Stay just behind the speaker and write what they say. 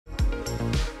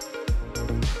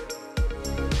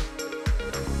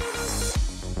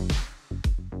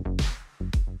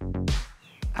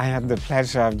I had the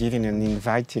pleasure of giving an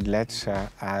invited lecture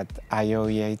at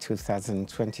IOEA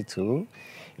 2022,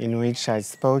 in which I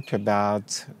spoke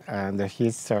about the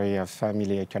history of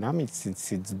family economics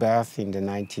since its birth in the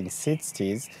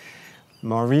 1960s,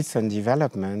 more recent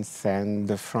developments, and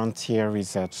the frontier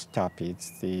research topics.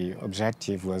 The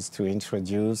objective was to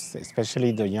introduce,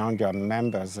 especially the younger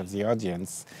members of the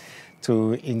audience,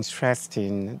 to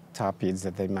interesting topics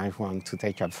that they might want to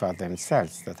take up for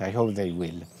themselves, that I hope they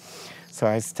will. So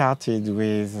I started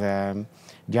with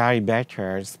Gary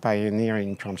Becker's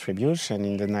pioneering contribution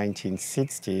in the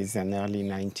 1960s and early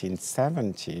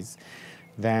 1970s.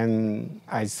 Then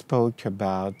I spoke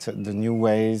about the new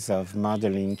ways of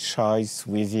modeling choice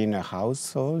within a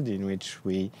household, in which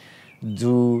we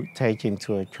do take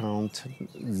into account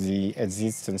the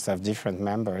existence of different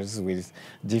members with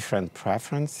different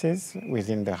preferences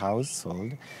within the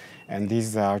household. And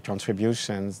these are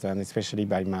contributions done especially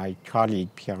by my colleague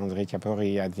Pierre-André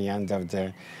Capori at the end of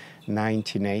the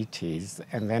 1980s.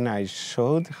 And then I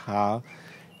showed how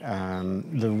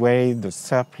the way the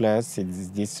surplus is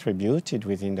distributed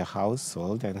within the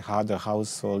household and how the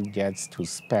household gets to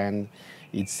spend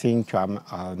its income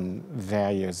on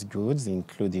various goods,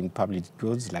 including public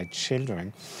goods like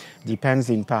children, depends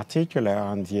in particular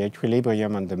on the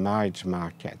equilibrium on the marriage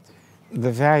market.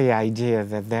 The very idea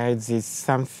that there exists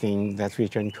something that we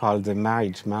can call the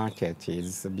marriage market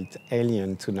is a bit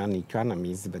alien to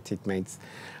non-economists, but it makes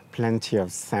plenty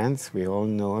of sense. We all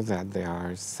know that there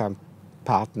are some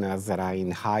partners that are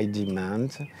in high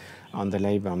demand on the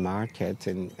labor market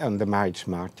and on the marriage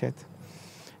market.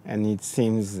 And it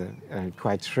seems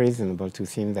quite reasonable to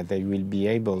think that they will be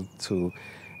able to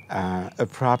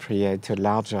appropriate a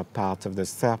larger part of the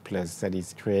surplus that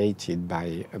is created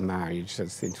by a marriage.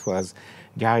 As it was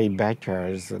Gary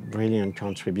Becker's brilliant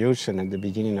contribution at the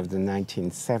beginning of the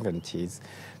 1970s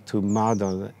to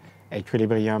model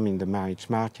equilibrium in the marriage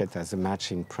market as a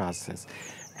matching process.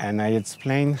 And I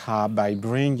explained how by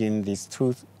bringing these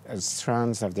two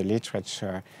strands of the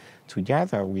literature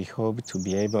together, we hope to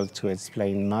be able to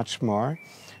explain much more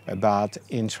about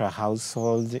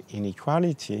intra-household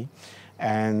inequality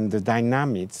and the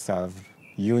dynamics of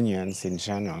unions in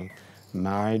general,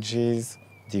 marriages,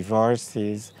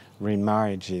 divorces,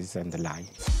 remarriages, and the like.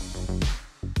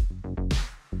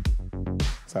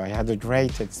 So I had a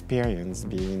great experience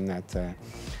being at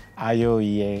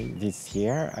IOEA this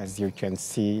year. As you can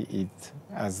see, it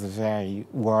has a very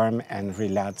warm and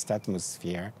relaxed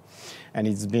atmosphere, and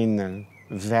it's been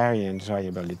a very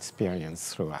enjoyable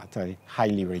experience throughout. I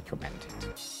highly recommend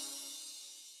it.